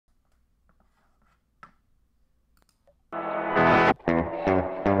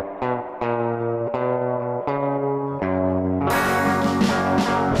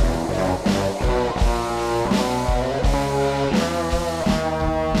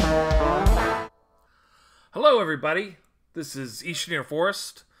Hello everybody, this is Eshniner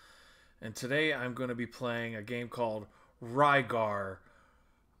Forest, and today I'm going to be playing a game called Rygar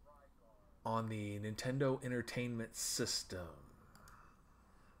on the Nintendo Entertainment System.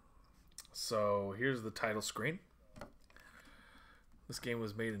 So here's the title screen. This game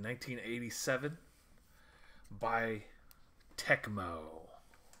was made in 1987 by Tecmo.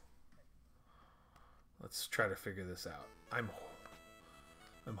 Let's try to figure this out. I'm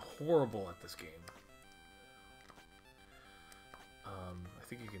horrible at this game.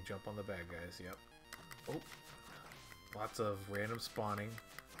 I think you can jump on the bad guys. Yep. Oh, lots of random spawning.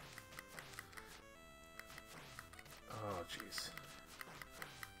 Oh, jeez.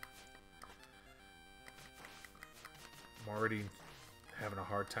 I'm already having a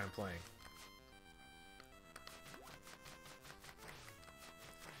hard time playing.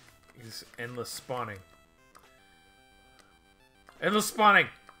 It's endless spawning. Endless spawning!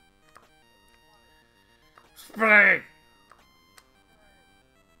 Spawning!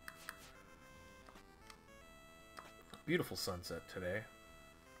 Beautiful sunset today.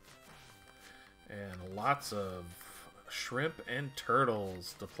 And lots of shrimp and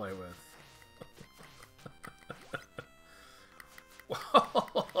turtles to play with.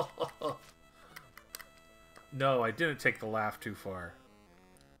 No, I didn't take the laugh too far.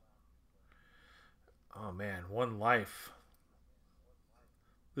 Oh man, one life.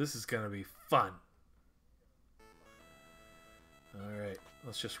 This is gonna be fun. Alright,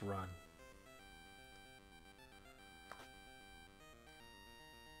 let's just run.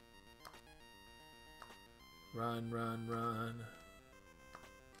 Run, run, run.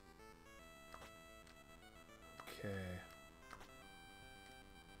 Okay.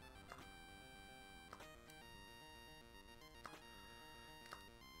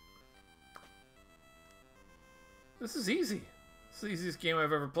 This is easy. It's the easiest game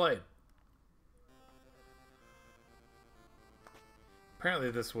I've ever played.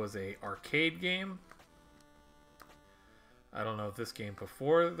 Apparently this was a arcade game. I don't know if this game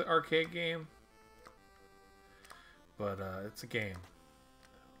before the arcade game. But it's a game.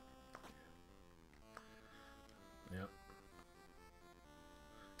 Yep.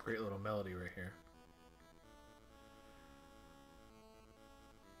 Great little melody right here.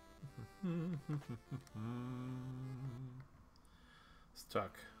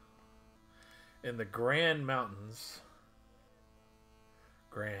 Stuck. In the Grand Mountains,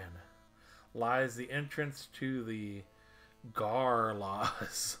 lies the entrance to the Gar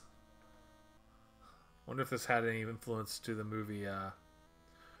laws. Wonder if this had any influence to the movie,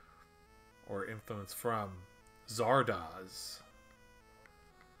 or influence from Zardoz.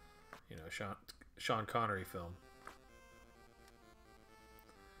 You know, Sean Connery film.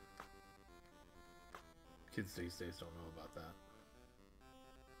 Kids these days don't know about that.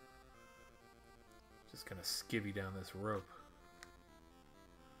 Just gonna skivvy down this rope.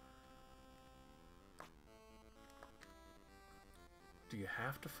 Do you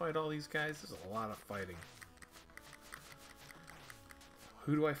have to fight all these guys? There's a lot of fighting.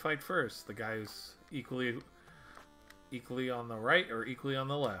 Who do I fight first? The guy who's equally on the right or equally on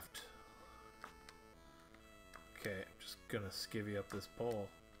the left? Okay, I'm just gonna skivvy up this pole.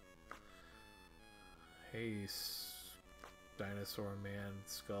 Hey, dinosaur man,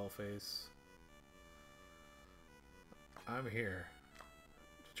 skull face. I'm here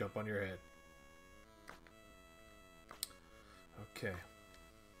to jump on your head. Okay.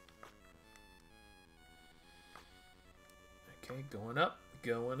 Okay, going up,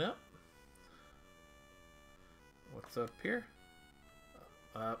 going up. What's up here?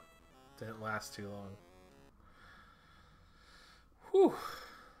 Up. Didn't last too long. Whew.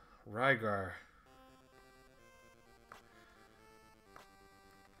 Rygar.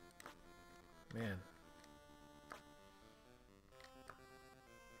 Man.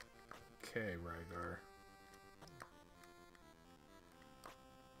 Okay, Rygar.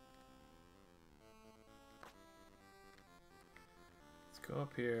 Go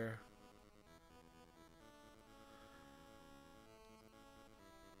up here.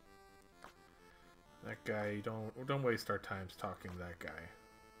 That guy, don't waste our times talking to that guy.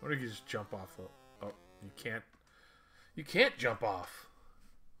 What if you just jump off the... Oh, you can't jump off.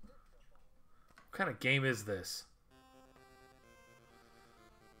 What kind of game is this?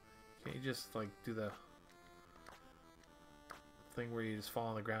 Can't you just like do the thing where you just fall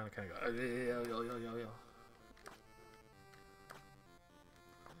on the ground and kind of go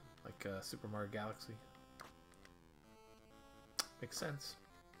like Super Mario Galaxy? Makes sense.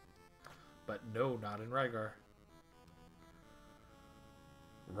 But no, not in Rygar.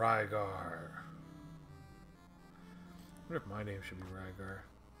 Rygar. I wonder if my name should be Rygar.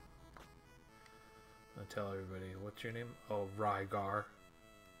 I'll tell everybody, what's your name? Oh, Rygar.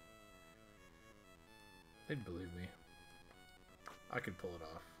 They'd believe me. I could pull it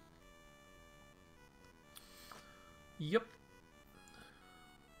off. Yep.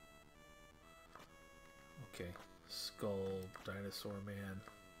 Okay. Skull, Dinosaur Man.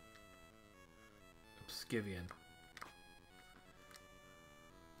 Skivian.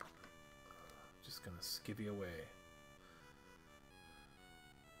 Just gonna skivvy away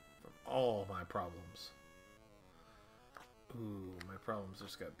from all my problems. Ooh, my problems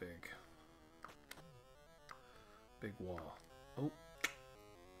just got big. Big wall. Oh.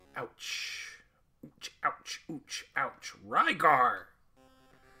 Ouch. Ouch, ouch, ouch, ouch. Rygar!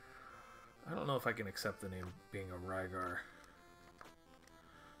 I don't know if I can accept the name being a Rygar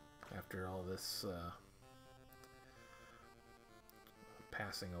after all this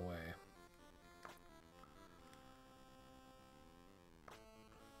passing away.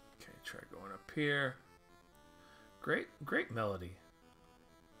 Okay, try going up here. Great melody.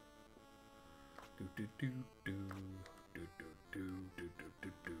 Do do do do do do do do do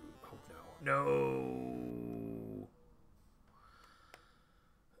do. Oh no, no!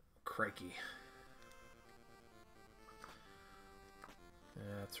 Crikey.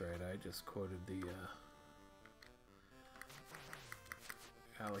 That's right. I just quoted the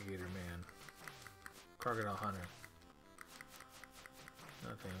Alligator Man, Crocodile Hunter.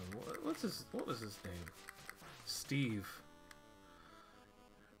 Nothing. What was his name? Steve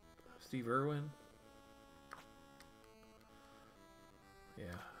Irwin.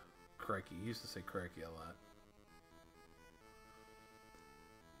 Yeah, crikey. He used to say crikey a lot.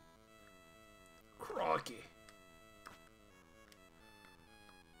 Crikey.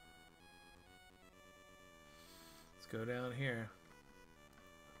 Let's go down here.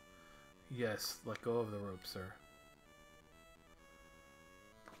 Yes, let go of the rope, sir.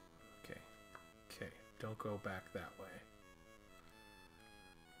 Okay. Okay, don't go back that way.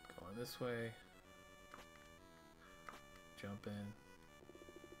 Going this way. Jump in.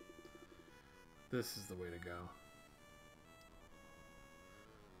 This is the way to go.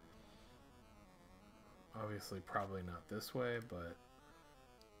 Obviously, probably not this way, but...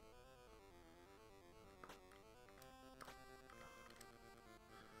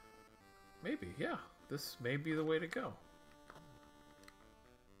 maybe, yeah. This may be the way to go.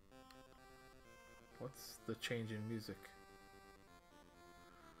 What's the change in music?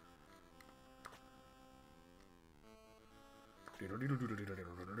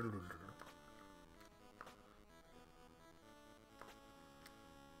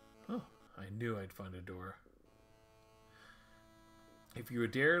 Oh, I knew I'd find a door. If you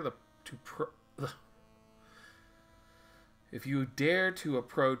dare to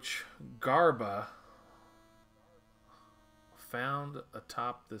approach Garba, found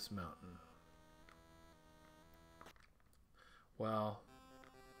atop this mountain. Well,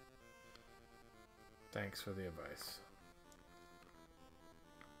 thanks for the advice.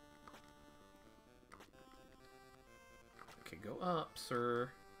 Okay, go up,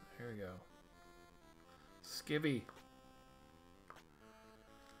 sir. Here we go. Skivvy.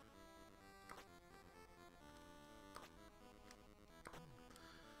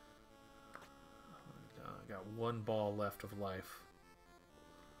 I got one ball left of life.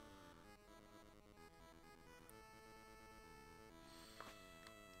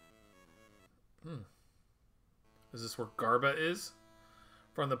 Is this where Garba is?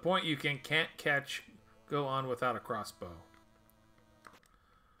 From the point you can't catch, go on without a crossbow.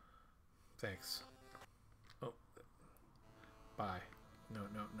 Thanks. Oh. Bye. No.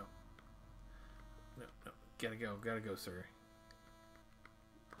 No. Gotta go, sir.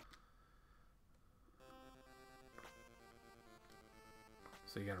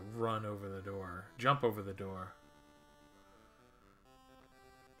 So you gotta run over the door. Jump over the door.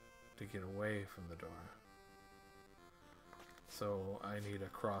 To get away from the door. So I need a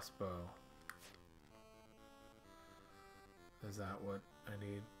crossbow. Is that what I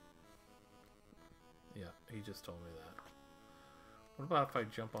need? Yeah, he just told me that. What about if I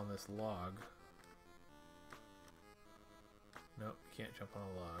jump on this log? Nope, you can't jump on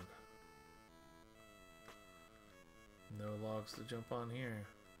a log. No logs to jump on here.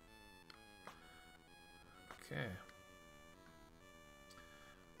 Okay.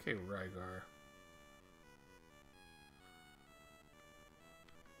 Okay, Rygar.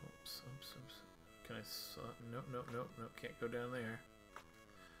 Oops. Can I... Nope. Can't go down there.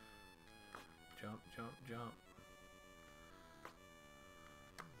 Jump.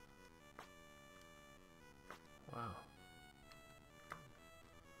 Wow.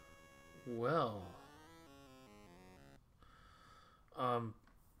 Well.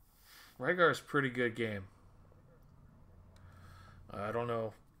 Rygar is a pretty good game. I don't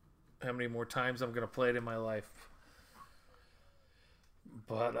know how many more times I'm going to play it in my life.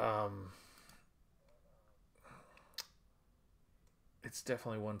 But, it's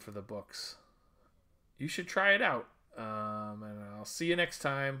definitely one for the books. You should try it out. And I'll see you next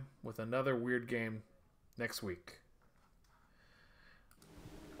time with another weird game next week.